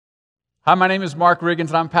Hi, my name is Mark Riggins,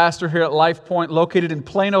 and I'm pastor here at Life Point, located in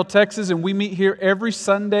Plano, Texas, and we meet here every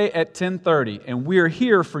Sunday at 10:30, and we are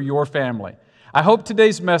here for your family. I hope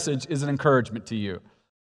today's message is an encouragement to you.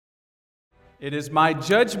 It is my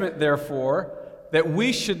judgment, therefore, that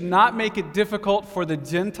we should not make it difficult for the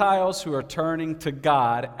Gentiles who are turning to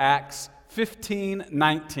God, Acts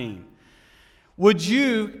 15:19. Would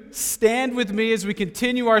you stand with me as we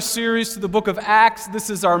continue our series to the book of Acts? This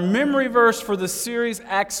is our memory verse for the series,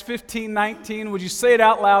 Acts 15:19. Would you say it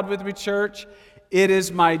out loud with me, church? It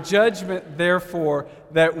is my judgment, therefore,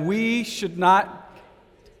 that we should not,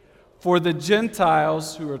 for the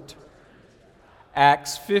Gentiles who are...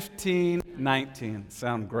 Acts 15:19.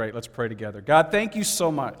 Sound great. Let's pray together. God, thank you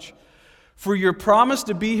so much for your promise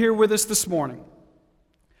to be here with us this morning.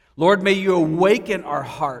 Lord, may you awaken our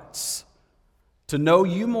hearts to know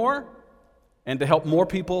you more and to help more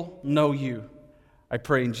people know you. I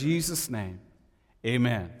pray in Jesus' name.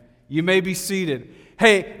 Amen. You may be seated.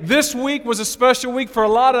 Hey, this week was a special week for a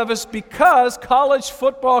lot of us because college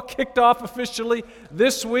football kicked off officially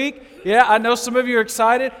this week. Yeah, I know some of you are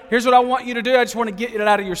excited. Here's what I want you to do. I just want to get it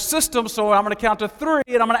out of your system, so I'm going to count to 3,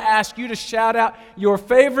 and I'm going to ask you to shout out your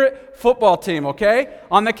favorite football team, okay?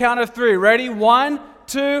 On the count of 3. Ready? 1,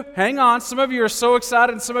 2, hang on. Some of you are so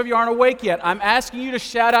excited and some of you aren't awake yet. I'm asking you to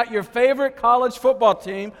shout out your favorite college football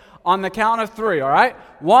team on the count of 3, all right?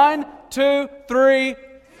 1, 2, 3.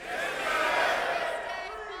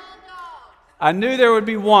 I knew there would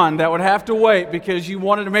be one that would have to wait because you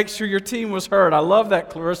wanted to make sure your team was heard. I love that,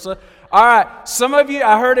 Clarissa. All right, some of you,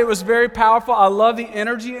 I heard it was very powerful. I love the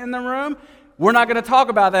energy in the room. We're not going to talk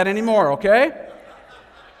about that anymore, okay?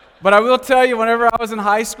 But I will tell you, whenever I was in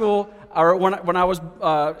high school, or when I was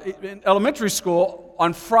in elementary school,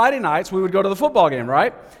 on Friday nights, we would go to the football game,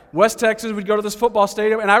 right? West Texas, we'd go to this football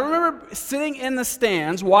stadium, and I remember sitting in the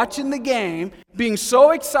stands, watching the game, being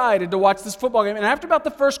so excited to watch this football game, and after about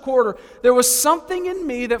the first quarter, there was something in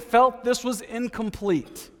me that felt this was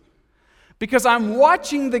incomplete. Because I'm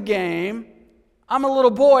watching the game, I'm a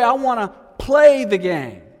little boy, I want to play the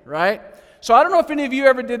game, right? So I don't know if any of you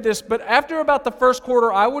ever did this, but after about the first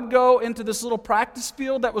quarter, I would go into this little practice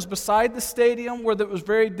field that was beside the stadium where it was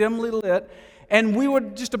very dimly lit, and we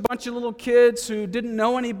would, just a bunch of little kids who didn't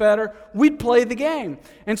know any better, we'd play the game.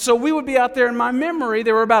 And so we would be out there. In my memory,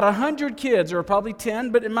 there were about 100 kids, or probably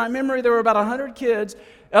 10, but in my memory, there were about 100 kids,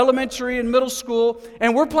 elementary and middle school,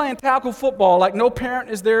 and we're playing tackle football. Like, no parent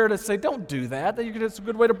is there to say, don't do that. It's a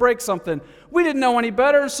good way to break something. We didn't know any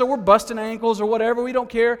better, so we're busting ankles or whatever. We don't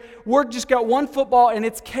care. We're just got one football, and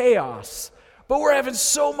it's chaos. But we're having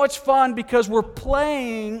so much fun because we're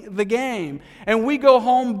playing the game. And we go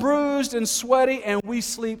home bruised and sweaty, and we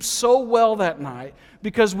sleep so well that night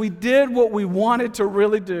because we did what we wanted to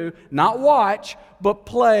really do, not watch, but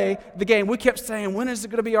play the game. We kept saying, when is it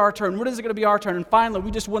going to be our turn? When is it going to be our turn? And finally,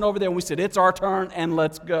 we just went over there and we said, it's our turn, and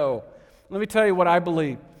let's go. Let me tell you what I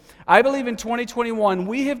believe. I believe in 2021,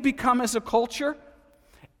 we have become, as a culture,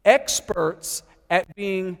 experts at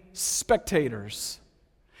being spectators.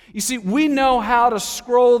 You see, we know how to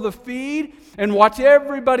scroll the feed and watch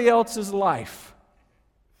everybody else's life.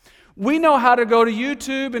 We know how to go to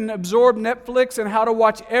YouTube and absorb Netflix and how to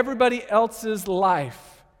watch everybody else's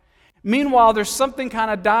life. Meanwhile, there's something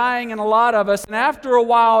kind of dying in a lot of us, and after a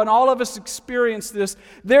while, and all of us experience this,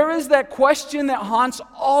 there is that question that haunts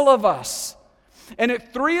all of us. And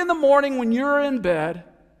at 3 in the morning when you're in bed,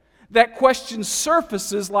 that question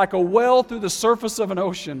surfaces like a well through the surface of an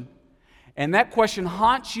ocean. And that question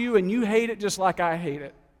haunts you, and you hate it just like I hate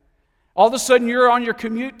it. All of a sudden, you're on your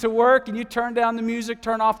commute to work, and you turn down the music,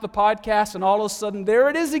 turn off the podcast, and all of a sudden, there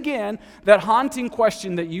it is again, that haunting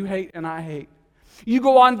question that you hate and I hate. You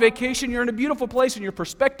go on vacation, you're in a beautiful place, and your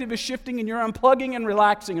perspective is shifting, and you're unplugging and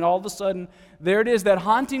relaxing, and all of a sudden, there it is, that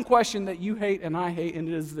haunting question that you hate and I hate, and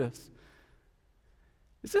it is this.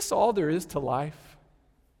 Is this all there is to life?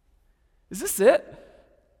 Is this it?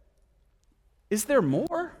 Is there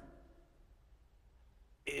more?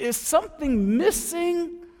 Is something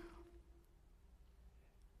missing?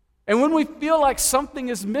 And when we feel like something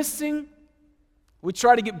is missing, we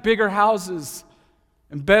try to get bigger houses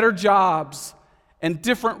and better jobs and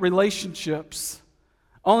different relationships,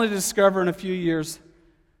 only to discover in a few years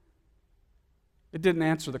it didn't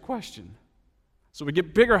answer the question. So we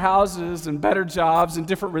get bigger houses and better jobs and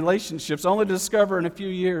different relationships, only to discover in a few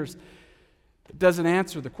years it doesn't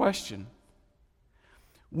answer the question.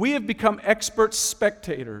 We have become expert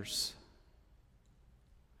spectators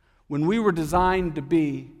when we were designed to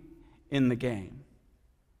be in the game.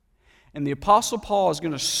 And the Apostle Paul is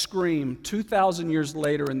going to scream 2,000 years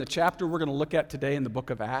later in the chapter we're going to look at today in the book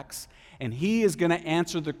of Acts, and he is going to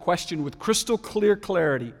answer the question with crystal clear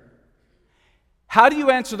clarity. How do you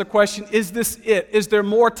answer the question, is this it? Is there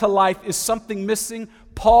more to life? Is something missing?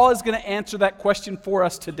 Paul is going to answer that question for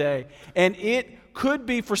us today. And it could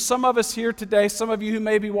be for some of us here today, some of you who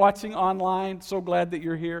may be watching online, so glad that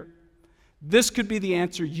you're here. This could be the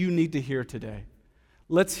answer you need to hear today.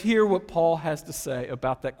 Let's hear what Paul has to say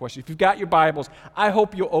about that question. If you've got your Bibles, I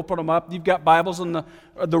hope you'll open them up. You've got Bibles on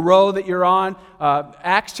the row that you're on.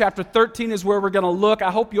 Acts chapter 13 is where we're going to look.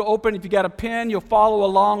 I hope you'll open. If you got a pen, you'll follow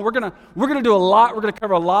along. We're going to do a lot. We're going to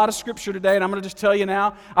cover a lot of Scripture today, and I'm going to just tell you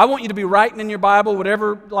now. I want you to be writing in your Bible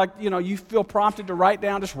whatever you feel prompted to write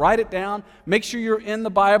down. Just write it down. Make sure you're in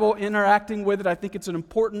the Bible, interacting with it. I think it's an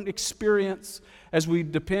important experience as we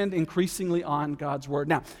depend increasingly on God's Word.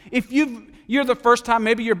 Now, if you're the first time,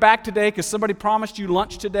 maybe you're back today because somebody promised you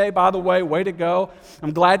lunch today. By the way to go.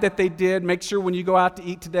 I'm glad that they did. Make sure when you go out to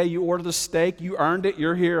eat today, you order the steak. You earned it.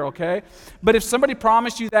 You're here, okay? But if somebody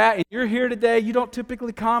promised you that and you're here today, you don't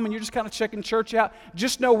typically come and you're just kind of checking church out,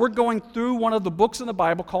 just know we're going through one of the books in the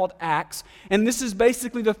Bible called Acts. And this is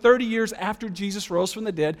basically the 30 years after Jesus rose from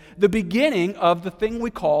the dead, the beginning of the thing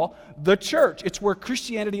we call the church. It's where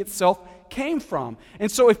Christianity itself came from. And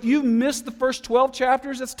so if you missed the first 12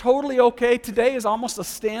 chapters, that's totally okay. Today is almost a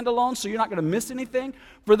standalone, so you're not going to miss anything.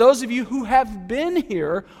 For those of you who have been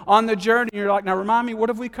here on the journey, you're like, now remind me, what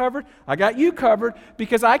have we covered? I got you covered,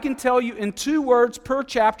 because I can tell you in 2 words per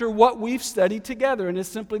chapter what we've studied together. And it's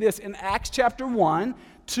simply this. In Acts chapter 1,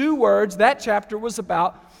 2 words, that chapter was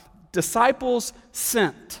about disciples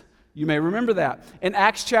sent. You may remember that. In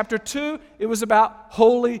Acts chapter 2, it was about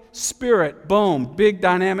Holy Spirit. Boom, big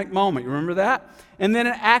dynamic moment. You remember that? And then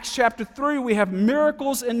in Acts chapter 3, we have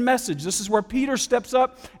miracles and message. This is where Peter steps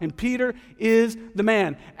up, and Peter is the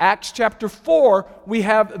man. Acts chapter 4, we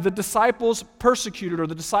have the disciples persecuted, or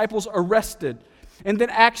the disciples arrested. And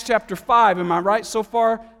then Acts chapter 5, am I right so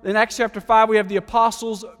far? In Acts chapter 5, we have the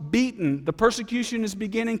apostles beaten. The persecution is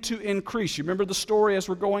beginning to increase. You remember the story as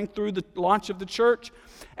we're going through the launch of the church?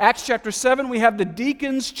 Acts chapter 7, we have the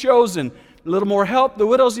deacons chosen. A little more help. The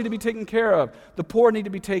widows need to be taken care of. The poor need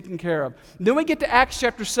to be taken care of. Then we get to Acts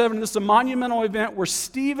chapter 7. This is a monumental event where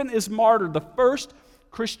Stephen is martyred, the first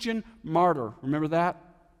Christian martyr. Remember that?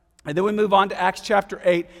 And then we move on to Acts chapter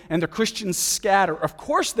 8, and the Christians scatter. Of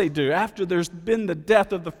course they do, after there's been the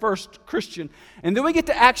death of the first Christian. And then we get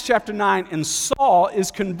to Acts chapter 9, and Saul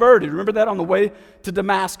is converted. Remember that on the way to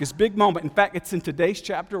Damascus? Big moment. In fact, it's in today's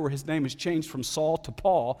chapter where his name is changed from Saul to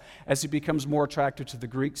Paul as he becomes more attractive to the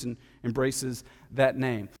Greeks and embraces that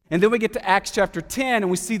name. And then we get to Acts chapter 10,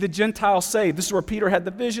 and we see the Gentiles saved. This is where Peter had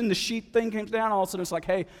the vision. The sheet thing came down. All of a sudden it's like,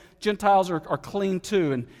 hey, Gentiles are clean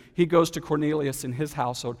too. And he goes to Cornelius and his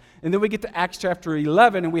household. And then we get to Acts chapter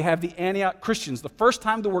 11, and we have the Antioch Christians. The first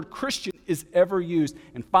time the word Christian is ever used.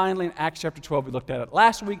 And finally, in Acts chapter 12, we looked at it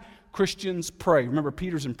last week, Christians pray. Remember,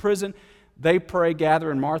 Peter's in prison. They pray,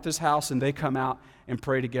 gather in Martha's house, and they come out and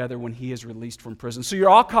pray together when he is released from prison. So you're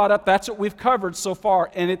all caught up. That's what we've covered so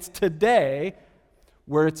far. And it's today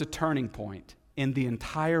where it's a turning point in the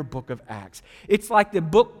entire book of Acts. It's like the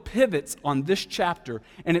book pivots on this chapter,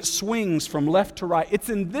 and it swings from left to right. It's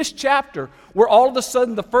in this chapter where all of a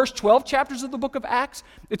sudden the first 12 chapters of the book of Acts,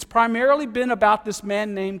 it's primarily been about this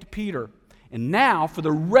man named Peter. And now, for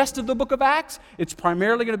the rest of the book of Acts, it's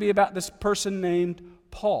primarily going to be about this person named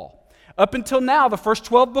Paul. Up until now, the first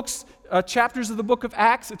 12 chapters of the book of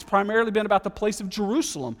Acts, it's primarily been about the place of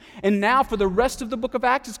Jerusalem. And now, for the rest of the book of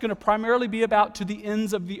Acts, it's going to primarily be about to the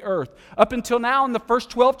ends of the earth. Up until now, in the first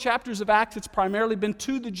 12 chapters of Acts, it's primarily been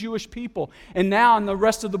to the Jewish people. And now, in the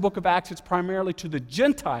rest of the book of Acts, it's primarily to the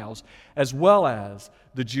Gentiles as well as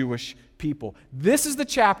the Jewish people. This is the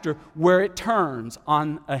chapter where it turns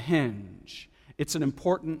on a hinge. It's an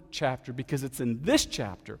important chapter because it's in this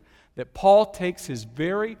chapter that Paul takes his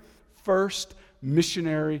very first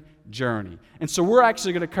missionary journey. And so we're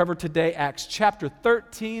actually going to cover today Acts chapter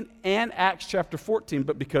 13 and Acts chapter 14,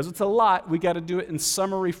 but because it's a lot, we got to do it in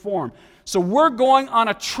summary form. So we're going on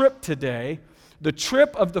a trip today, the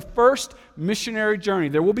trip of the first missionary journey.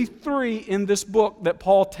 There will be 3 in this book that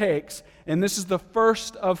Paul takes, and this is the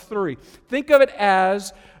first of 3. Think of it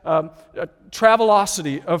as a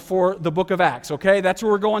Travelocity for the book of Acts, okay? That's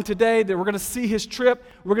where we're going today. We're going to see his trip.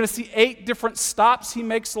 We're going to see 8 different stops he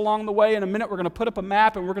makes along the way. In a minute, we're going to put up a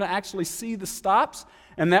map, and we're going to actually see the stops,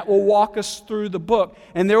 and that will walk us through the book.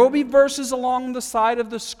 And there will be verses along the side of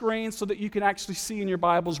the screen so that you can actually see in your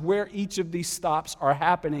Bibles where each of these stops are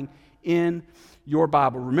happening in your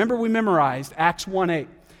Bible. Remember, we memorized Acts 1:8,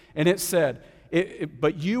 and it said,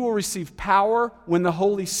 but you will receive power when the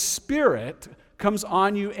Holy Spirit comes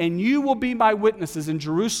on you, and you will be my witnesses in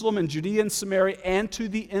Jerusalem and Judea and Samaria and to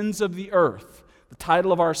the ends of the earth. The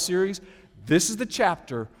title of our series, this is the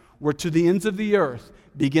chapter where to the ends of the earth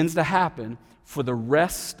begins to happen for the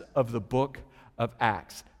rest of the book of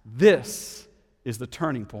Acts. This is the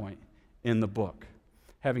turning point in the book.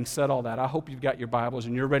 Having said all that, I hope you've got your Bibles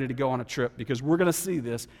and you're ready to go on a trip, because we're going to see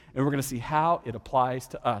this and we're going to see how it applies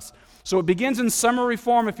to us. So it begins in summary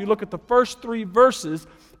form if you look at the first 3 verses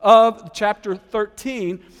of chapter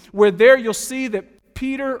 13, where there you'll see that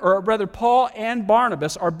Peter, or rather Paul and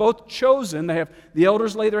Barnabas, are both chosen. They have the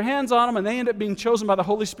elders lay their hands on them, and they end up being chosen by the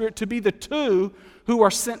Holy Spirit to be the 2 who are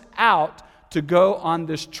sent out to go on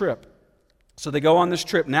this trip. So they go on this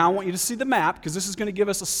trip. Now I want you to see the map, because this is going to give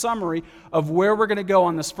us a summary of where we're going to go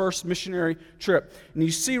on this first missionary trip. And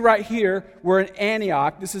you see right here, we're in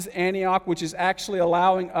Antioch. This is Antioch, which is actually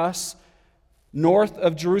allowing us north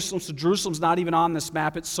of Jerusalem. So Jerusalem's not even on this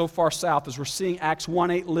map. It's so far south, as we're seeing Acts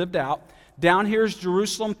 1:8 lived out. Down here is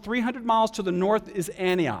Jerusalem. 300 miles to the north is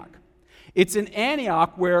Antioch. It's in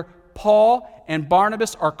Antioch where Paul and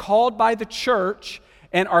Barnabas are called by the church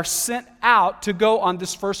and are sent out to go on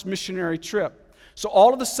this first missionary trip. So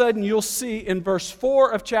all of a sudden, you'll see in verse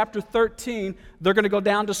 4 of chapter 13, they're going to go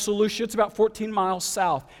down to Seleucia. It's about 14 miles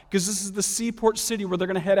south, because this is the seaport city where they're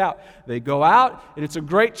going to head out. They go out, and it's a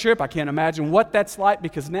great trip. I can't imagine what that's like,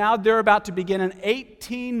 because now they're about to begin an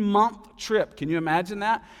 18-month trip. Can you imagine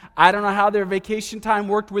that? I don't know how their vacation time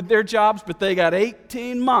worked with their jobs, but they got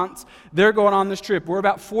 18 months. They're going on this trip. We're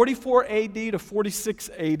about 44 AD to 46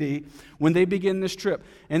 AD when they begin this trip.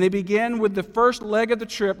 And they begin with the first leg of the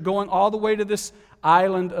trip going all the way to this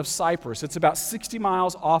island of Cyprus. It's about 60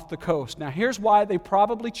 miles off the coast. Now, here's why they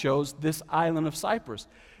probably chose this island of Cyprus.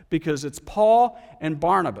 Because it's Paul and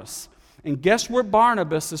Barnabas. And guess where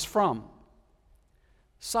Barnabas is from?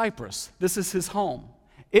 Cyprus. This is his home.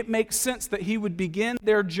 It makes sense that he would begin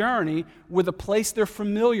their journey with a place they're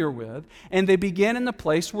familiar with, and they begin in the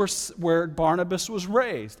place where Barnabas was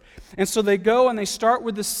raised. And so they go and they start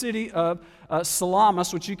with the city of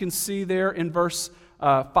Salamis, which you can see there in verse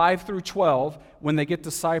 5 through 12 when they get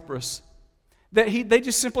to Cyprus. They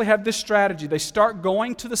just simply have this strategy. They start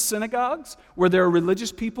going to the synagogues where there are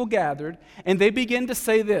religious people gathered, and they begin to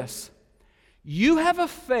say this: you have a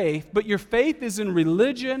faith, but your faith is in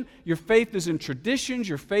religion, your faith is in traditions,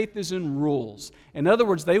 your faith is in rules. In other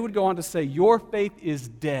words, they would go on to say, your faith is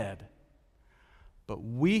dead, but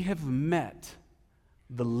we have met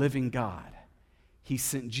the living God. He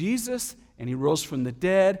sent Jesus, and he rose from the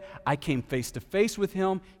dead. I came face to face with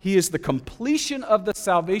him. He is the completion of the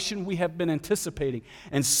salvation we have been anticipating.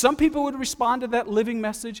 And some people would respond to that living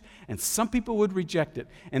message, and some people would reject it.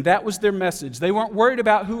 And that was their message. They weren't worried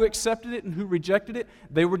about who accepted it and who rejected it.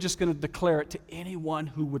 They were just going to declare it to anyone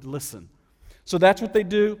who would listen. So that's what they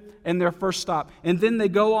do in their first stop. And then they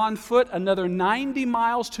go on foot another 90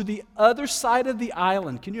 miles to the other side of the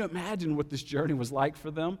island. Can you imagine what this journey was like for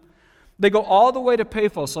them? They go all the way to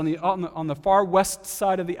Paphos on the far west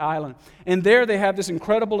side of the island. And there they have this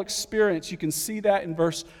incredible experience. You can see that in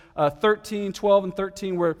verse 12 and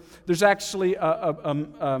 13, where there's actually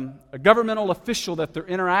a governmental official that they're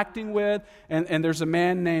interacting with. And there's a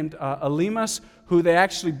man named Elymas who they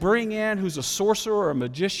actually bring in, who's a sorcerer or a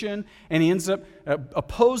magician. And he ends up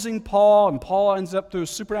opposing Paul. And Paul ends up, through a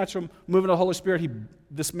supernatural movement of the Holy Spirit,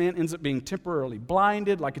 this man ends up being temporarily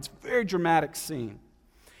blinded. Like, it's a very dramatic scene.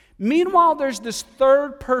 Meanwhile, there's this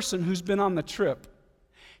third person who's been on the trip.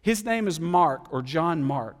 His name is Mark, or John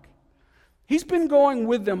Mark. He's been going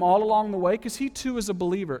with them all along the way because he too is a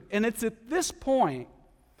believer. And it's at this point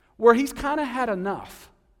where he's kind of had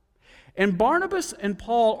enough. And Barnabas and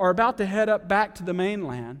Paul are about to head up back to the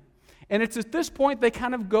mainland. And it's at this point they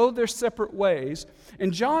kind of go their separate ways.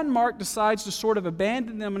 And John Mark decides to sort of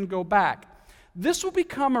abandon them and go back. This will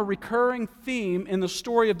become a recurring theme in the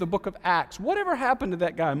story of the book of Acts. Whatever happened to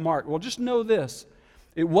that guy, Mark? Well, just know this.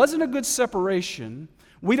 It wasn't a good separation.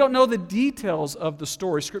 We don't know the details of the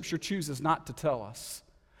story. Scripture chooses not to tell us.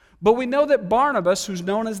 But we know that Barnabas, who's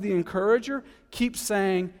known as the encourager, keeps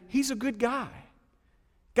saying, he's a good guy.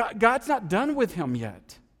 God's not done with him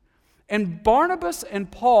yet. And Barnabas and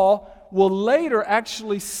Paul will later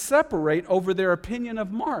actually separate over their opinion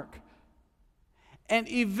of Mark. And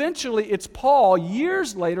eventually it's Paul,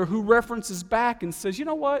 years later, who references back and says, you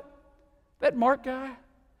know what? That Mark guy,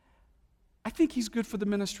 I think he's good for the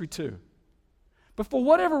ministry too. But for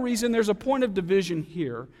whatever reason, there's a point of division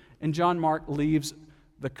here, and John Mark leaves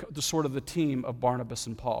the sort of the team of Barnabas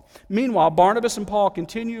and Paul. Meanwhile, Barnabas and Paul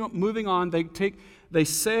continue moving on. They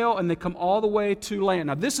sail and they come all the way to land.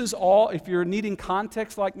 Now, this is all, if you're needing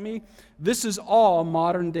context like me, this is all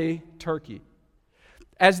modern-day Turkey.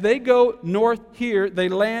 As they go north here, they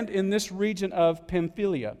land in this region of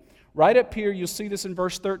Pamphylia. Right up here, you'll see this in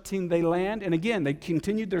verse 13. They land, and again, they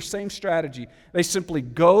continued their same strategy. They simply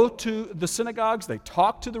go to the synagogues, they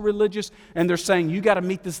talk to the religious, and they're saying, you got to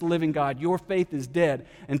meet this living God. Your faith is dead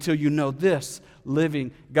until you know this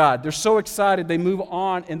living God. They're so excited, they move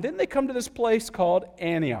on, and then they come to this place called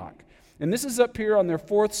Antioch. And this is up here on their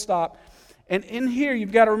fourth stop. And in here,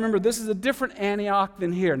 you've got to remember, this is a different Antioch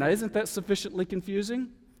than here. Now, isn't that sufficiently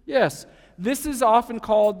confusing? Yes. This is often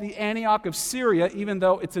called the Antioch of Syria, even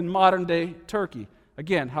though it's in modern-day Turkey.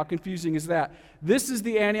 Again, how confusing is that? This is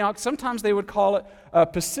the Antioch. Sometimes they would call it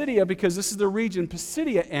Pisidia because this is the region,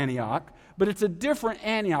 Pisidia Antioch, but it's a different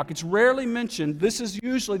Antioch. It's rarely mentioned. This is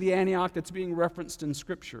usually the Antioch that's being referenced in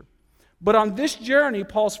Scripture. But on this journey,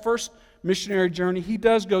 Paul's first missionary journey, he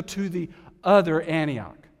does go to the other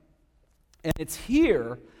Antioch. And it's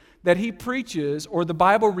here that he preaches, or the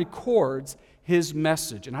Bible records, his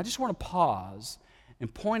message. And I just want to pause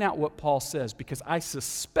and point out what Paul says, because I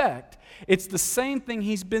suspect it's the same thing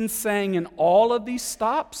he's been saying in all of these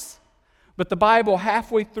stops, but the Bible,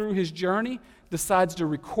 halfway through his journey, decides to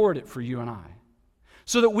record it for you and I,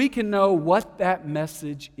 so that we can know what that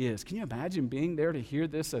message is. Can you imagine being there to hear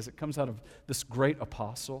this as it comes out of this great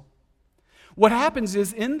apostle? What happens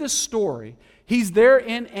is, in this story, he's there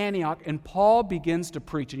in Antioch, and Paul begins to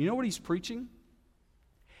preach. And you know what he's preaching?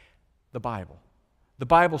 The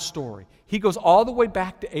Bible story. He goes all the way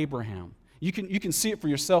back to Abraham. You can see it for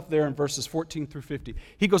yourself there in verses 14 through 50.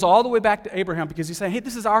 He goes all the way back to Abraham because he's saying, hey,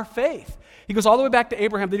 this is our faith. He goes all the way back to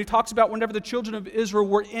Abraham. Then he talks about whenever the children of Israel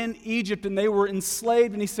were in Egypt and they were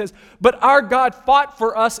enslaved, and he says, but our God fought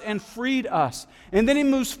for us and freed us. And then he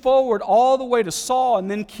moves forward all the way to Saul and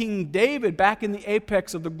then King David, back in the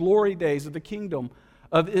apex of the glory days of the kingdom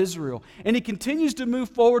of Israel. And he continues to move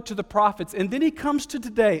forward to the prophets. And then he comes to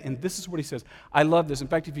today, and this is what he says. I love this. In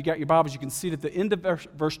fact, if you got your Bibles, you can see it at the end of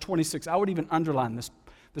verse 26. I would even underline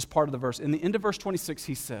this part of the verse. In the end of verse 26,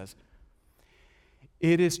 he says,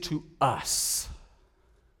 it is to us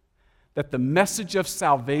that the message of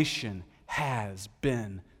salvation has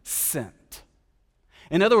been sent.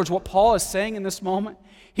 In other words, what Paul is saying in this moment,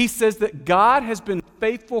 he says that God has been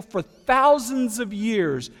faithful for thousands of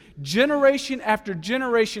years. Generation after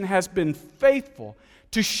generation has been faithful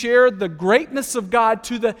to share the greatness of God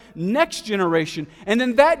to the next generation. And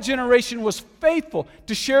then that generation was faithful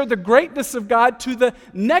to share the greatness of God to the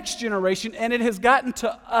next generation. And it has gotten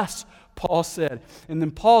to us, Paul said. And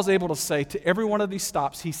then Paul's able to say to every one of these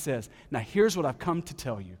stops, he says, now here's what I've come to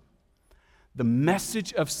tell you. The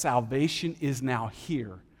message of salvation is now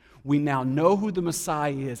here. We now know who the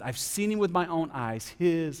Messiah is. I've seen him with my own eyes.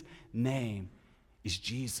 His name is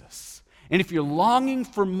Jesus. And if you're longing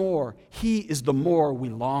for more, he is the more we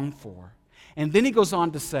long for. And then he goes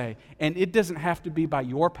on to say, and it doesn't have to be by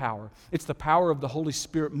your power. It's the power of the Holy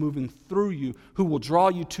Spirit moving through you who will draw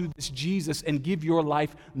you to this Jesus and give your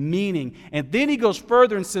life meaning. And then he goes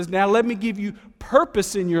further and says, now let me give you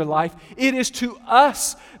purpose in your life. It is to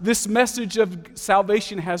us this message of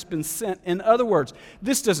salvation has been sent. In other words,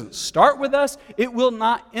 this doesn't start with us. It will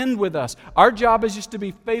not end with us. Our job is just to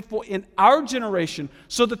be faithful in our generation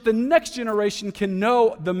so that the next generation can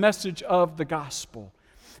know the message of the gospel.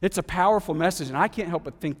 It's a powerful message, and I can't help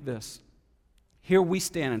but think this. Here we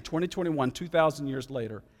stand in 2021, 2,000 years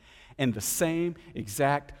later, and the same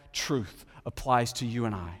exact truth applies to you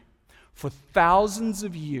and I. For thousands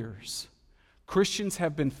of years, Christians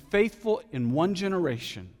have been faithful in one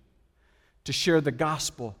generation to share the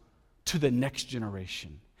gospel to the next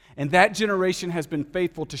generation. And that generation has been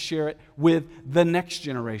faithful to share it with the next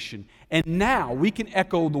generation. And now we can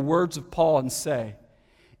echo the words of Paul and say,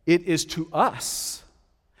 it is to us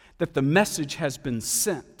that the message has been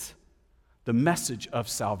sent, the message of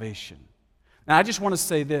salvation. Now, I just want to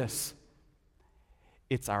say this.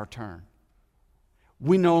 It's our turn.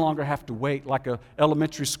 We no longer have to wait like an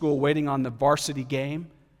elementary school waiting on the varsity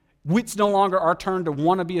game. It's no longer our turn to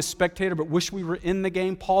want to be a spectator but wish we were in the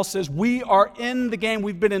game. Paul says we are in the game.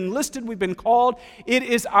 We've been enlisted. We've been called. It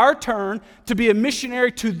is our turn to be a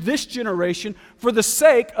missionary to this generation for the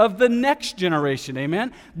sake of the next generation.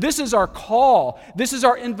 Amen? This is our call. This is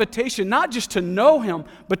our invitation, not just to know him,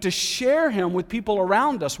 but to share him with people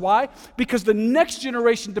around us. Why? Because the next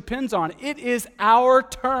generation depends on it. It is our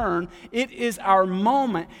turn. It is our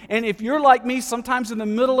moment. And if you're like me, sometimes in the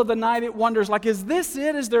middle of the night it wonders, like, is this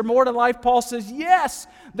it? Is there more to life? Paul says, yes,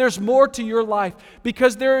 there's more to your life,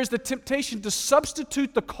 because there is the temptation to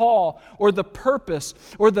substitute the call or the purpose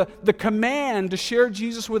or the command to share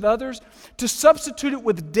Jesus with others, to substitute it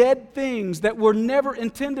with dead things that were never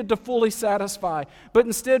intended to fully satisfy. But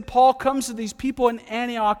instead, Paul comes to these people in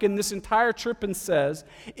Antioch in this entire trip and says,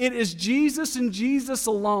 it is Jesus and Jesus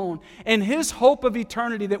alone and His hope of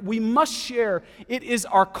eternity that we must share. It is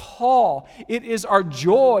our call. It is our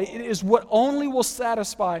joy. It is what only will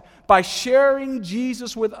satisfy by sharing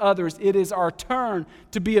Jesus with others. It is our turn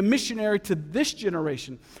to be a missionary to this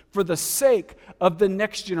generation for the sake of the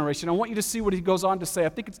next generation. I want you to see what he goes on to say. I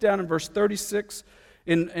think it's down in verse 36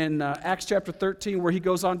 in Acts chapter 13, where he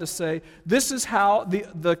goes on to say, this is how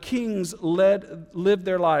the kings lived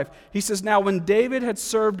their life. He says, now when David had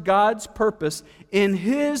served God's purpose in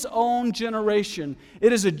his own generation,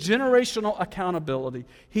 it is a generational accountability.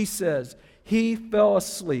 He says, he fell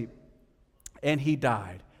asleep and he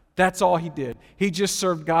died. That's all he did. He just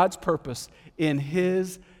served God's purpose in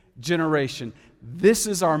his generation. This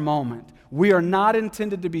is our moment. We are not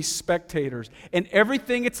intended to be spectators. And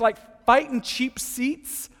everything, it's like fighting cheap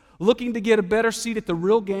seats, looking to get a better seat at the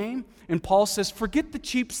real game. And Paul says, forget the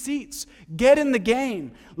cheap seats. Get in the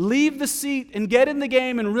game. Leave the seat and get in the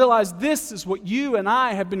game and realize this is what you and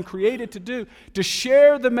I have been created to do, to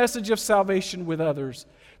share the message of salvation with others.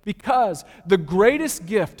 Because the greatest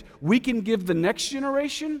gift we can give the next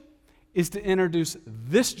generation is to introduce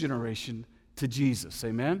this generation to Jesus.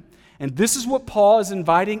 Amen? And this is what Paul is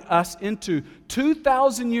inviting us into.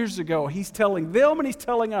 2,000 years ago, he's telling them and he's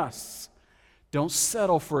telling us, don't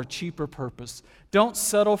settle for a cheaper purpose. Don't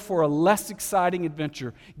settle for a less exciting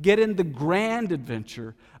adventure. Get in the grand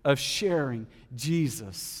adventure of sharing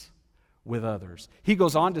Jesus with others. He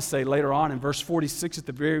goes on to say later on in verse 46 at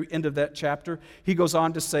the very end of that chapter, he goes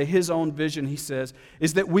on to say his own vision, he says,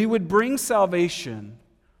 is that we would bring salvation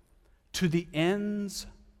to the ends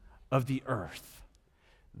of the earth.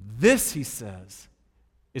 This, he says,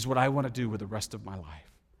 is what I want to do with the rest of my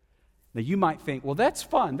life. Now you might think, well, that's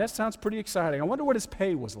fun. That sounds pretty exciting. I wonder what his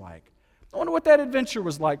pay was like. I wonder what that adventure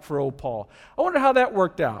was like for old Paul. I wonder how that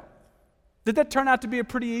worked out. Did that turn out to be a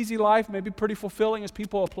pretty easy life, maybe pretty fulfilling as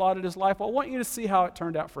people applauded his life? Well, I want you to see how it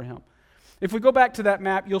turned out for him. If we go back to that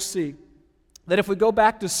map, you'll see that if we go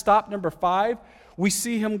back to stop number 5, we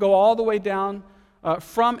see him go all the way down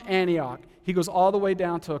from Antioch. He goes all the way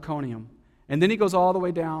down to Iconium. And then he goes all the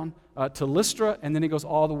way down to Lystra, and then he goes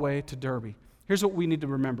all the way to Derbe. Here's what we need to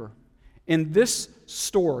remember. In this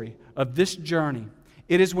story of this journey,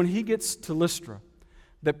 it is when he gets to Lystra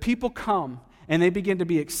that people come and they begin to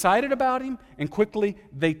be excited about him, and quickly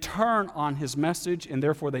they turn on his message, and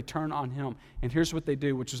therefore they turn on him. And here's what they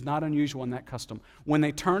do, which is not unusual in that custom. When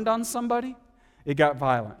they turned on somebody, it got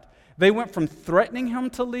violent. They went from threatening him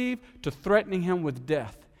to leave to threatening him with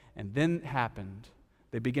death. And then it happened.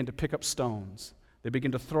 They began to pick up stones. They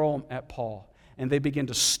began to throw them at Paul. And they began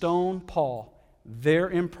to stone Paul there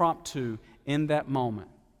impromptu in that moment.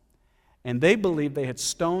 And they believed they had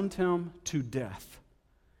stoned him to death.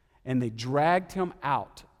 And they dragged him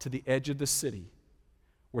out to the edge of the city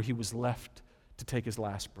where he was left to take his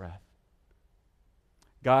last breath.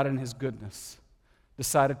 God in his goodness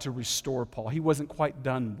decided to restore Paul. He wasn't quite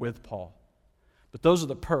done with Paul. But those are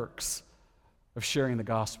the perks of sharing the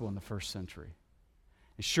gospel in the first century.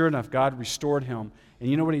 And sure enough, God restored him.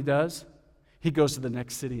 And you know what he does? He goes to the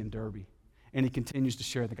next city in Derbe. And he continues to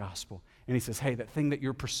share the gospel. And he says, hey, that thing that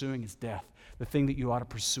you're pursuing is death. The thing that you ought to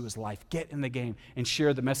pursue is life. Get in the game and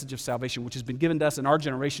share the message of salvation, which has been given to us in our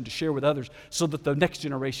generation to share with others so that the next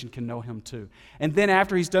generation can know him too. And then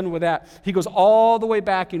after he's done with that, he goes all the way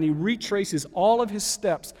back and he retraces all of his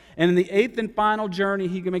steps. And in the 8th and final journey,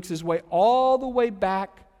 he makes his way all the way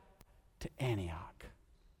back to Antioch.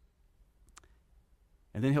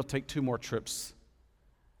 And then he'll take 2 more trips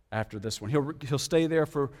after this one. He'll stay there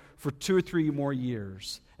for 2 or 3 more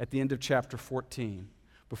years at the end of chapter 14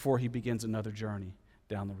 before he begins another journey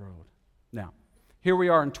down the road. Now, here we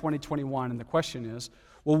are in 2021, and the question is,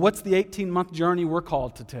 well, what's the 18-month journey we're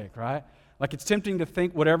called to take, right? Like, it's tempting to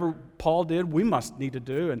think whatever Paul did, we must need to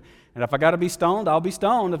do, and if I got to be stoned, I'll be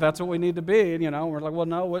stoned if that's what we need to be. And, we're like, well,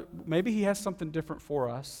 no, maybe he has something different for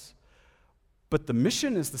us. But the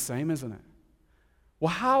mission is the same, isn't it?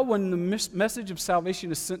 Well, how, when the message of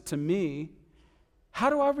salvation is sent to me, how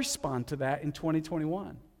do I respond to that in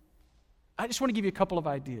 2021? I just want to give you a couple of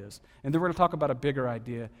ideas, and then we're going to talk about a bigger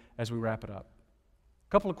idea as we wrap it up. A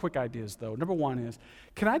couple of quick ideas, though. Number 1 is,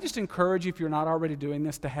 can I just encourage you, if you're not already doing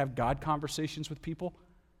this, to have God conversations with people?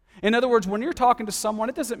 In other words, when you're talking to someone,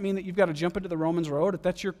 it doesn't mean that you've got to jump into the Romans road. If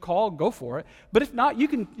that's your call, go for it. But if not, you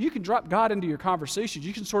can drop God into your conversations.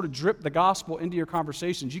 You can sort of drip the gospel into your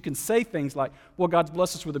conversations. You can say things like, well, God's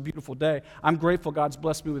blessed us with a beautiful day. I'm grateful God's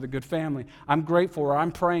blessed me with a good family. I'm grateful, or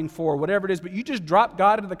I'm praying for, whatever it is. But you just drop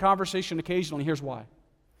God into the conversation occasionally. Here's why.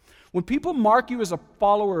 When people mark you as a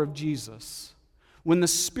follower of Jesus, when the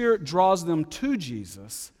Spirit draws them to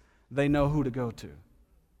Jesus, they know who to go to.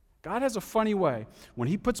 God has a funny way. When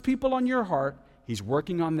He puts people on your heart, He's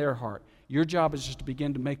working on their heart. Your job is just to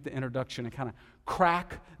begin to make the introduction and kind of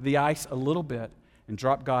crack the ice a little bit and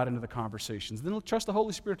drop God into the conversations. Then trust the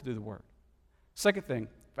Holy Spirit to do the work. Second thing,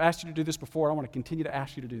 I've asked you to do this before. I want to continue to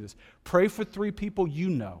ask you to do this. Pray for 3 people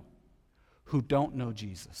you know who don't know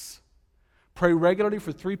Jesus. Pray regularly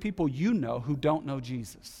for 3 people you know who don't know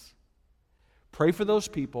Jesus. Pray for those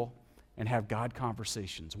people and have God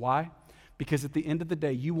conversations. Why? Because at the end of the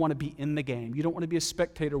day, you want to be in the game. You don't want to be a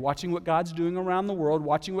spectator watching what God's doing around the world,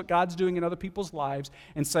 watching what God's doing in other people's lives,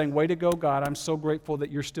 and saying, way to go, God, I'm so grateful that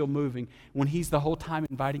you're still moving, when He's the whole time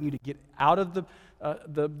inviting you to get out of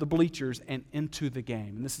the bleachers and into the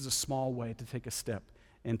game. And this is a small way to take a step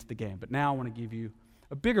into the game. But now I want to give you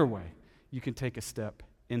a bigger way you can take a step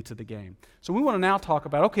into the game. So we want to now talk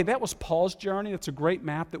about, okay, that was Paul's journey. That's a great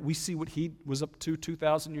map that we see what he was up to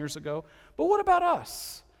 2,000 years ago. But what about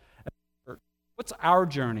us? What's our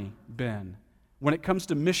journey been when it comes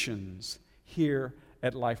to missions here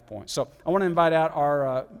at LifePoint? So I want to invite out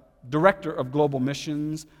our Director of Global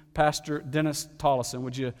Missions, Pastor Dennis Tollison.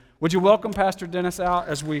 Would you welcome Pastor Dennis out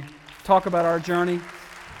as we talk about our journey?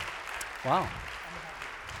 Wow.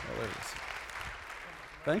 There it is.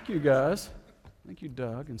 Thank you, guys. Thank you,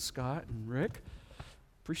 Doug and Scott and Rick.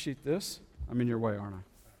 Appreciate this. I'm in your way, aren't I? I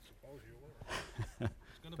suppose you will.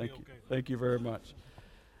 It's going to be okay. Thank you very much.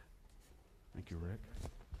 Thank you, Rick.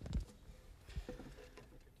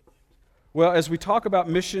 Well, as we talk about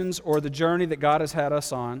missions or the journey that God has had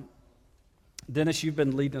us on, Dennis, you've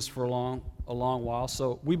been leading us for a long while,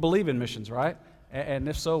 so we believe in missions, right? And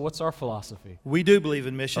if so, what's our philosophy? We do believe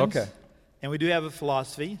in missions. Okay. And we do have a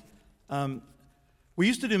philosophy. We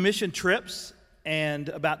used to do mission trips, and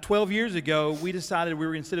about 12 years ago, we decided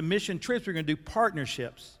instead of mission trips, we were going to do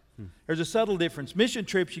partnerships. There's a subtle difference. Mission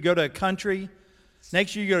trips, you go to a country,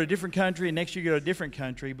 next year you go to a different country, and next year you go to a different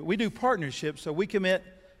country. But we do partnerships, so we commit,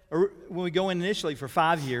 when we go in initially for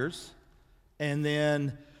 5 years, and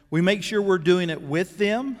then we make sure we're doing it with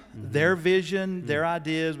them, their vision, their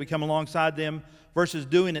ideas. We come alongside them versus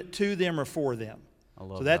doing it to them or for them.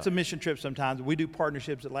 So that's a mission trip sometimes. We do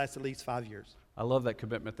partnerships that last at least 5 years. I love that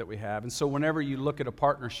commitment that we have. And so whenever you look at a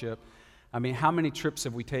partnership, I mean, how many trips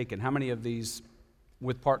have we taken? How many of these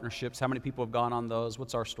with partnerships? How many people have gone on those?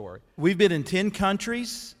 What's our story? We've been in 10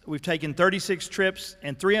 countries. We've taken 36 trips,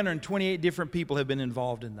 and 328 different people have been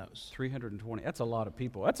involved in those. 320. That's a lot of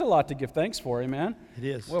people. That's a lot to give thanks for, amen? It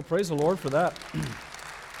is. Well, praise the Lord for that.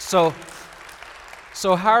 So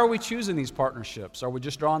how are we choosing these partnerships? Are we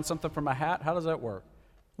just drawing something from a hat? How does that work?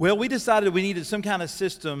 Well, we decided we needed some kind of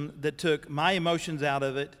system that took my emotions out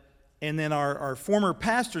of it and then our former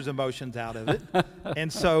pastor's emotions out of it.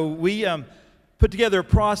 And so we put together a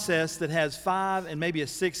process that has 5 and maybe a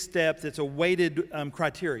 6th step that's a weighted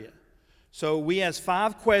criteria. So we ask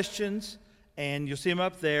 5 questions, and you'll see them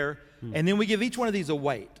up there, and then we give each one of these a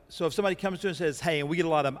weight. So if somebody comes to us and says, hey, and we get a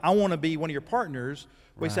lot of them, I want to be one of your partners,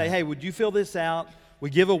 we say, hey, would you fill this out? We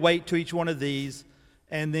give a weight to each one of these,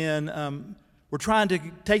 and then we're trying to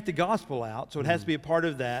take the gospel out, so it has to be a part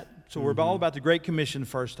of that. So we're all about the Great Commission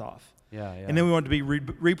first off. Yeah. And then we want it to be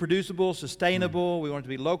reproducible, sustainable. We want it to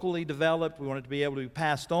be locally developed. We want it to be able to be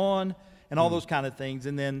passed on and all those kind of things.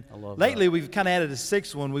 And then lately we've kind of added a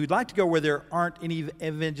 6th one. We'd like to go where there aren't any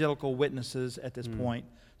evangelical witnesses at this point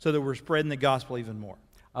so that we're spreading the gospel even more.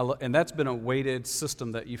 And that's been a weighted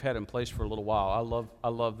system that you've had in place for a little while. I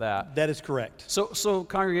love that. That is correct. So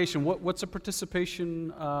congregation, what's a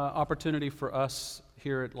participation opportunity for us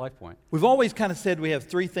here at LifePoint? We've always kind of said we have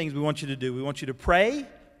 3 things we want you to do. We want you to pray,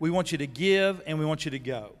 we want you to give, and we want you to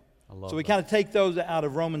go. So we kind of take those out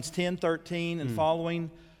of Romans 10:13 and following,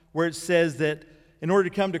 where it says that in order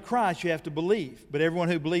to come to Christ, you have to believe, but everyone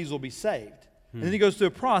who believes will be saved. And then it goes through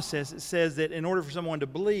a process. It says that in order for someone to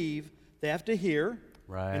believe, they have to hear.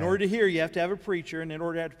 Right. In order to hear, you have to have a preacher, and in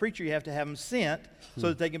order to have a preacher, you have to have them sent so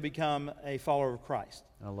that they can become a follower of Christ.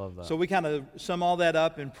 I love that. So we kind of sum all that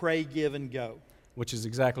up and pray, give, and go. Which is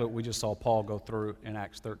exactly what we just saw Paul go through in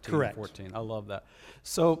Acts 13 Correct. and 14. I love that.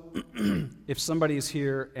 So if somebody is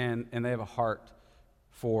here and they have a heart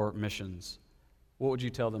for missions, what would you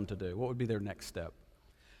tell them to do? What would be their next step?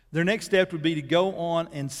 Their next step would be to go on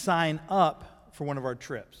and sign up for one of our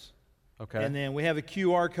trips. Okay. And then we have a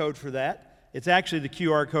QR code for that. It's actually the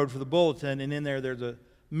QR code for the bulletin, and in there there's a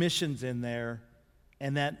missions in there.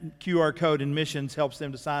 And that QR code in missions helps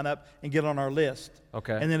them to sign up and get on our list.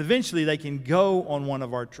 Okay. And then eventually they can go on one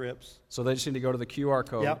of our trips. So they just need to go to the QR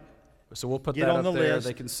code. Yep. So we'll put Get that on up the there. list.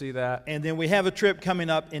 They can see that. And then we have a trip coming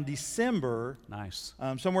up in December. Nice.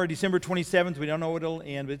 Somewhere December 27th. We don't know what it'll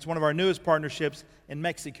end, but it's one of our newest partnerships in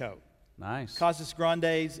Mexico. Nice. Casas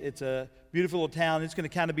Grandes. It's a beautiful little town. It's going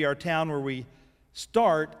to kind of be our town where we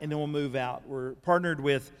start, and then we'll move out. We're partnered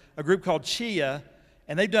with a group called Chia,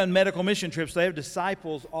 and they've done medical mission trips. They have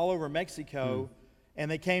disciples all over Mexico,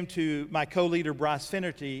 and they came to my co-leader, Bryce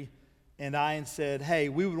Finnerty, and I and said, hey,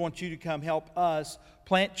 we would want you to come help us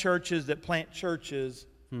plant churches that plant churches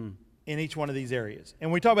in each one of these areas. And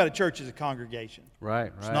when we talk about a church as a congregation.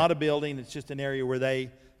 Right. It's not a building. It's just an area where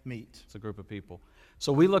they meet. It's a group of people.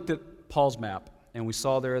 So we looked at Paul's map, and we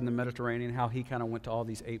saw there in the Mediterranean how he kind of went to all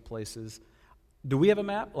these 8 places. Do we have a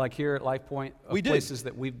map, like here at Life Point, of We do. places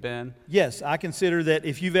that we've been? Yes, I consider that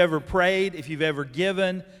if you've ever prayed, if you've ever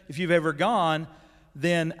given, if you've ever gone,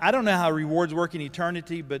 then I don't know how rewards work in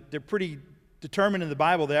eternity, but they're pretty determined in the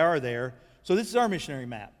Bible. They are there. So this is our missionary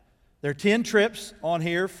map. There are 10 trips on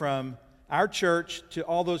here from our church to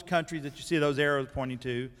all those countries that you see those arrows pointing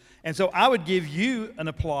to. And so I would give you an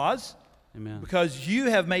applause. Amen. Because you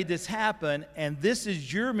have made this happen, and this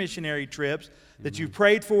is your missionary trips that you've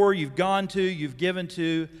prayed for, you've gone to, you've given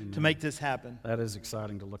to make this happen. That is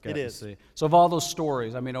exciting to look at It and is. see. So of all those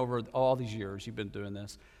stories, I mean, over all these years you've been doing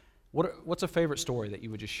this, what's a favorite story that you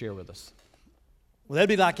would just share with us? Well, that'd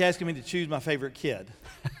be like asking me to choose my favorite kid.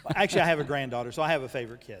 Actually, I have a granddaughter, so I have a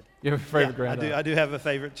favorite kid. You have a favorite Yeah, granddaughter? I do have a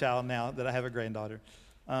favorite child now that I have a granddaughter.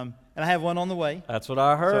 And I have one on the way. That's what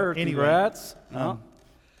I heard. anyway, Congrats.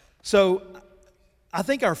 So I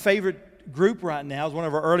think our favorite group right now is one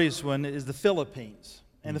of our earliest one is the Philippines.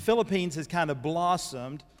 And the Philippines has kind of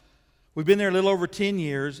blossomed. We've been there a little over 10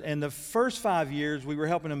 years, and the first 5 years we were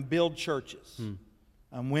helping them build churches.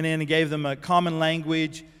 Went in and gave them a common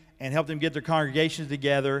language and helped them get their congregations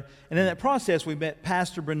together. And in that process, we met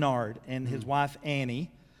Pastor Bernard and his wife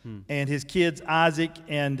Annie, and his kids Isaac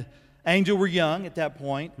and Angel were young at that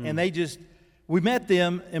point, and we met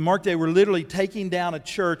them, and Mark, they were literally taking down a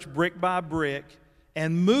church brick by brick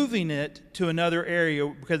and moving it to another area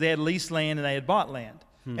because they had leased land and they had bought land.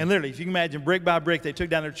 And literally, if you can imagine, brick by brick, they took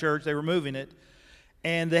down their church, they were moving it,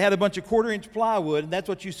 and they had a bunch of 1/4-inch plywood, and that's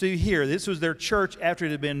what you see here. This was their church after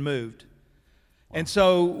it had been moved. And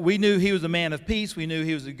so we knew he was a man of peace. We knew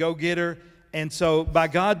he was a go-getter. And so by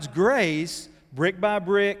God's grace, brick by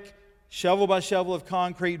brick, shovel by shovel of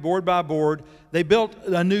concrete, board by board, they built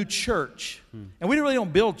a new church. And we really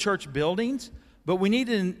don't build church buildings, but we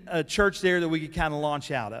needed a church there that we could kind of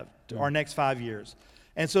launch out of to our next 5 years.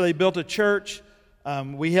 And so they built a church.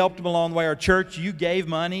 We helped them along the way. Our church, you gave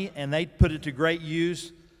money, and they put it to great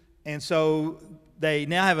use. And so they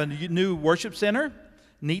now have a new worship center.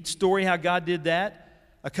 Neat story how God did that.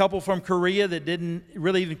 A couple from Korea that didn't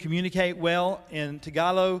really even communicate well in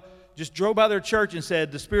Tagalog just drove by their church and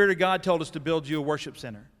said, the Spirit of God told us to build you a worship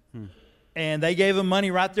center. And they gave them money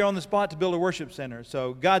right there on the spot to build a worship center.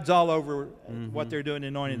 So God's all over what they're doing,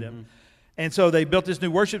 anointing them. And so they built this new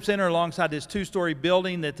worship center alongside this 2-story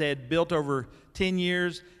building that they had built over 10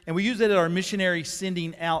 years. And we use it at our missionary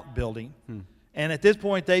sending out building. And at this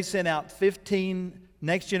point, they sent out 15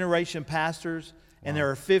 next generation pastors. And there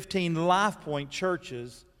are 15 Life Point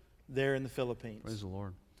churches there in the Philippines. Praise the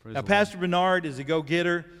Lord. Praise Now, the Pastor Bernard is a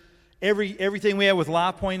go-getter. Everything we have with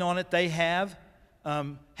Life Point on it, they have.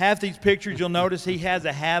 Half these pictures, you'll notice he has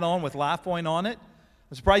a hat on with Life Point on it.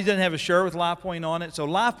 I'm surprised he doesn't have a shirt with Life Point on it. So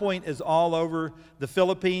Life Point is all over the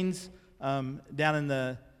Philippines, down in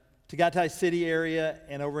the Tagaytay City area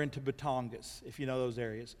and over into Batangas, if you know those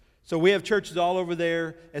areas. So we have churches all over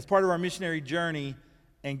there as part of our missionary journey,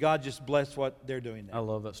 and God just blessed what they're doing there. I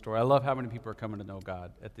love that story. I love how many people are coming to know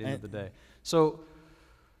God at the end of the day. So,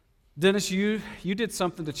 Dennis, you did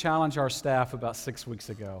something to challenge our staff about 6 weeks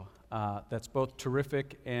ago. That's both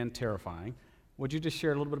terrific and terrifying. Would you just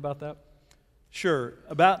share a little bit about that? Sure.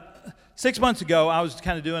 About 6 months ago, I was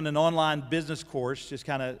kind of doing an online business course, just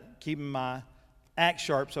kind of keeping my act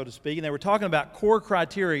sharp, so to speak. And they were talking about core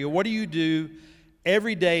criteria. What do you do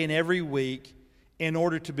every day and every week in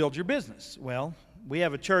order to build your business? Well, we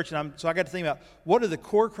have a church, and so I got to think about what are the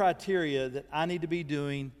core criteria that I need to be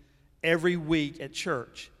doing every week at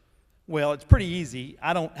church. Well, it's pretty easy.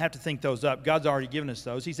 I don't have to think those up. God's already given us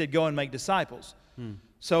those. He said, go and make disciples.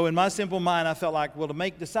 So in my simple mind, I felt like, well, to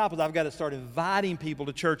make disciples, I've got to start inviting people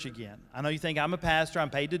to church again. I know you think I'm a pastor,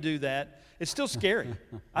 I'm paid to do that. It's still scary.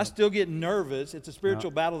 I still get nervous. It's a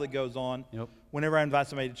spiritual battle that goes on whenever I invite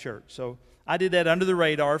somebody to church. So I did that under the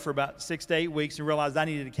radar for about 6 to 8 weeks and realized I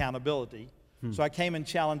needed accountability. So I came and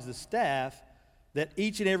challenged the staff that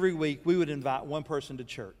each and every week we would invite one person to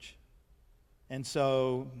church. And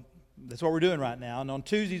so that's what we're doing right now. And on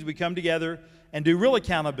Tuesdays we come together and do real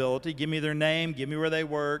accountability. Give me their name, give me where they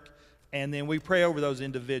work, and then we pray over those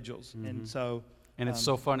individuals. And so... And it's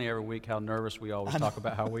so funny every week how nervous we always talk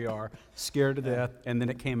about how we are, scared to death, and then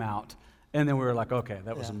it came out. And then we were like, okay,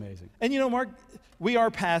 that was amazing. And you know, Mark, we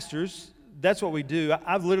are pastors. That's what we do.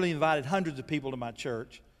 I've literally invited hundreds of people to my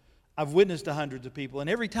church. I've witnessed to hundreds of people, and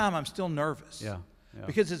every time I'm still nervous.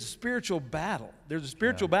 Because it's a spiritual battle. There's a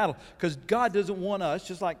spiritual battle because God doesn't want us,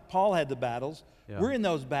 just like Paul had the battles. We're in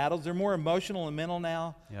those battles. They're more emotional and mental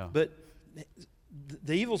now. But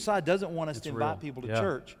the evil side doesn't want us to invite people to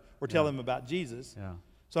church or tell them about Jesus.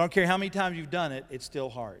 So I don't care how many times you've done it, it's still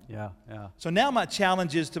hard. So now my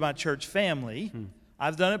challenge is to my church family.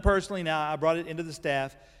 I've done it personally now. I brought it into the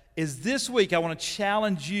staff. Is this week I want to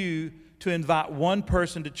challenge you to invite one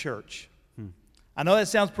person to church. I know that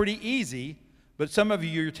sounds pretty easy, but some of you,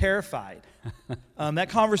 you're terrified. That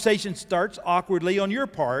conversation starts awkwardly on your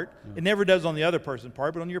part. It never does on the other person's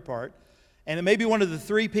part, but on your part. And it may be one of the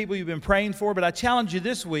 3 people you've been praying for, but I challenge you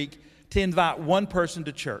this week to invite one person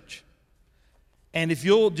to church. And if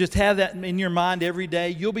you'll just have that in your mind every day,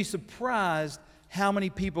 you'll be surprised how many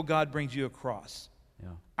people God brings you across.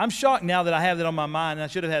 I'm shocked now that I have that on my mind, and I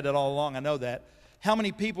should have had that all along, I know that, how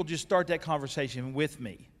many people just start that conversation with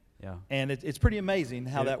me. And it's pretty amazing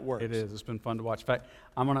how that works. It is. It's been fun to watch. In fact,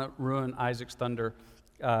 I'm going to ruin Isaac's thunder.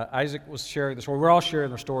 Isaac was sharing the story. We're all sharing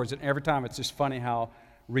their stories, and every time it's just funny how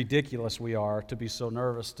ridiculous we are to be so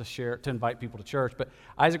nervous to invite people to church. But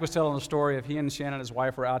Isaac was telling the story of he and Shannon, his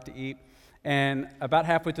wife, were out to eat, and about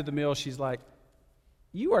halfway through the meal, she's like,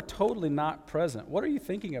 "You are totally not present. What are you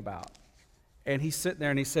thinking about?" And he's sitting there,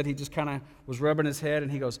 and he said he just kind of was rubbing his head,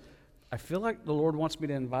 and he goes, "I feel like the Lord wants me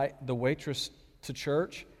to invite the waitress to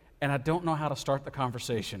church, and I don't know how to start the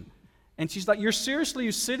conversation." And she's like, you're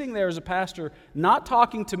sitting there as a pastor, not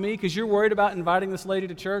talking to me because you're worried about inviting this lady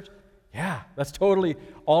to church? Yeah, that's totally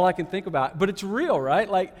all I can think about. But it's real, right?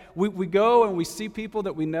 Like, we go and we see people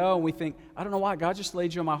that we know, and we think, I don't know why, God just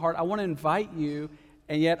laid you on my heart. I want to invite you,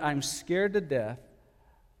 and yet I'm scared to death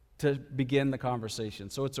to begin the conversation.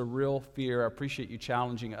 So it's a real fear. I appreciate you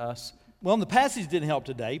challenging us. Well, and the passage didn't help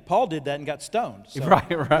today. Paul did that and got stoned. So Right.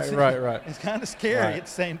 It's kind of scary at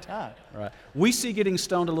the same time. Right. We see getting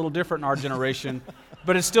stoned a little different in our generation,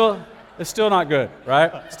 but it's still not good,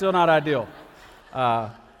 right? Still not ideal.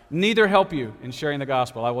 Neither help you in sharing the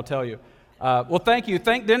gospel, I will tell you. Well, thank you.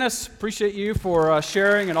 Thank Dennis. Appreciate you for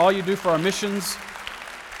sharing and all you do for our missions.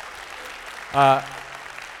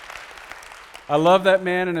 I love that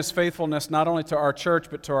man and his faithfulness, not only to our church,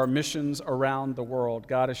 but to our missions around the world.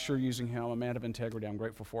 God is sure using him, a man of integrity. I'm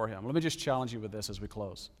grateful for him. Let me just challenge you with this as we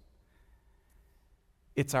close.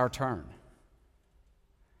 It's our turn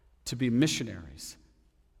to be missionaries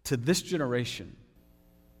to this generation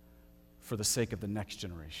for the sake of the next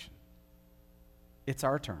generation. It's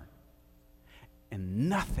our turn. And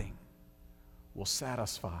nothing will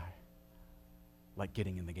satisfy like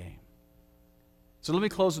getting in the game. So let me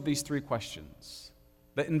close with these 3 questions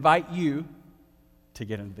that invite you to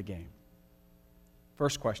get into the game.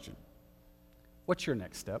 First question, what's your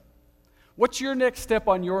next step? What's your next step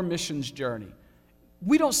on your missions journey?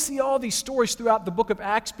 We don't see all these stories throughout the book of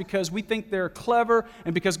Acts because we think they're clever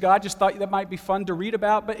and because God just thought that might be fun to read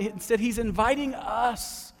about, but instead he's inviting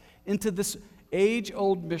us into this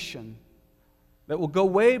age-old mission that will go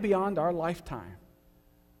way beyond our lifetime,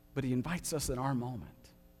 but he invites us in our moment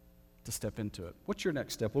to step into it. What's your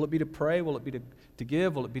next step? Will it be to pray? Will it be to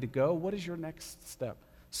give? Will it be to go? What is your next step?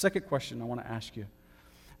 Second question I want to ask you.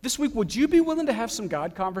 This week, would you be willing to have some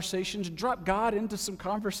God conversations? Drop God into some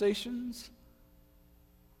conversations?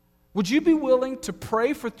 Would you be willing to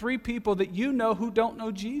pray for 3 people that you know who don't know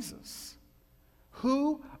Jesus?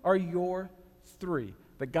 Who are your 3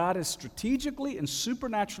 that God has strategically and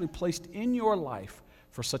supernaturally placed in your life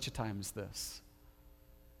for such a time as this?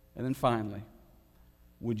 And then finally,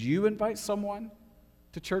 would you invite someone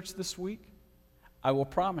to church this week? I will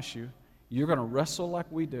promise you, you're going to wrestle like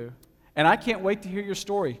we do. And I can't wait to hear your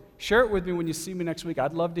story. Share it with me when you see me next week.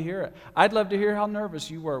 I'd love to hear it. I'd love to hear how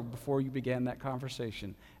nervous you were before you began that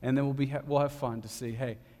conversation. And then we'll have fun to see,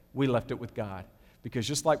 hey, we left it with God. Because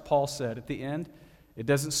just like Paul said, at the end, it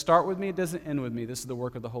doesn't start with me, it doesn't end with me. This is the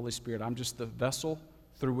work of the Holy Spirit. I'm just the vessel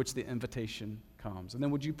through which the invitation comes. And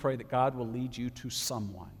then would you pray that God will lead you to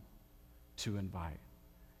someone to invite?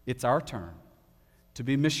 It's our turn to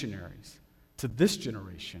be missionaries to this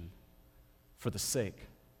generation for the sake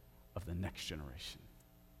of the next generation.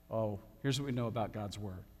 Oh, here's what we know about God's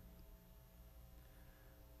Word.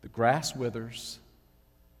 The grass withers,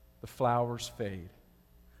 the flowers fade,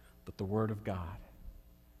 but the Word of God,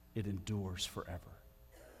 it endures forever.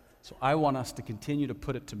 So I want us to continue to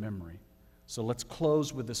put it to memory. So let's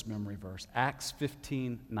close with this memory verse, Acts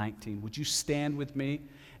 15:19. Would you stand with me?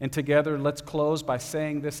 And together, let's close by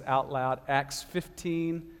saying this out loud, Acts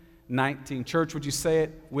 15:19. Church, would you say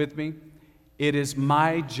it with me? It is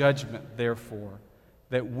my judgment, therefore,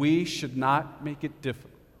 that we should not make it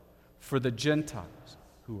difficult for the Gentiles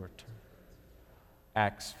who are turned.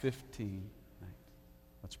 Acts 15:19.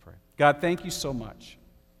 Let's pray. God, thank you so much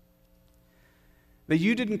that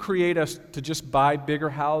you didn't create us to just buy bigger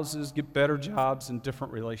houses, get better jobs, and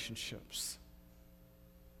different relationships.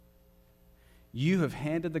 You have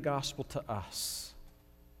handed the gospel to us.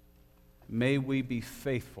 May we be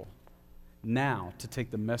faithful now to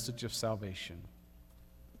take the message of salvation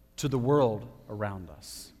to the world around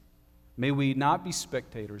us. May we not be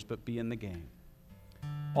spectators, but be in the game,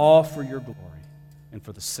 all for your glory and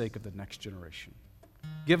for the sake of the next generation.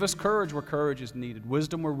 Give us courage where courage is needed,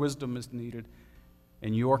 wisdom where wisdom is needed,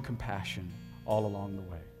 and your compassion all along the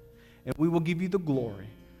way. And we will give you the glory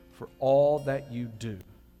for all that you do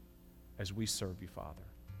as we serve you, Father.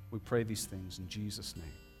 We pray these things in Jesus' name.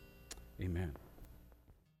 Amen.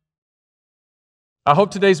 I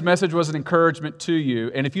hope today's message was an encouragement to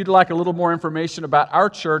you. And if you'd like a little more information about our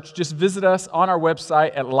church, just visit us on our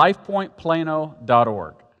website at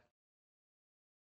lifepointplano.org.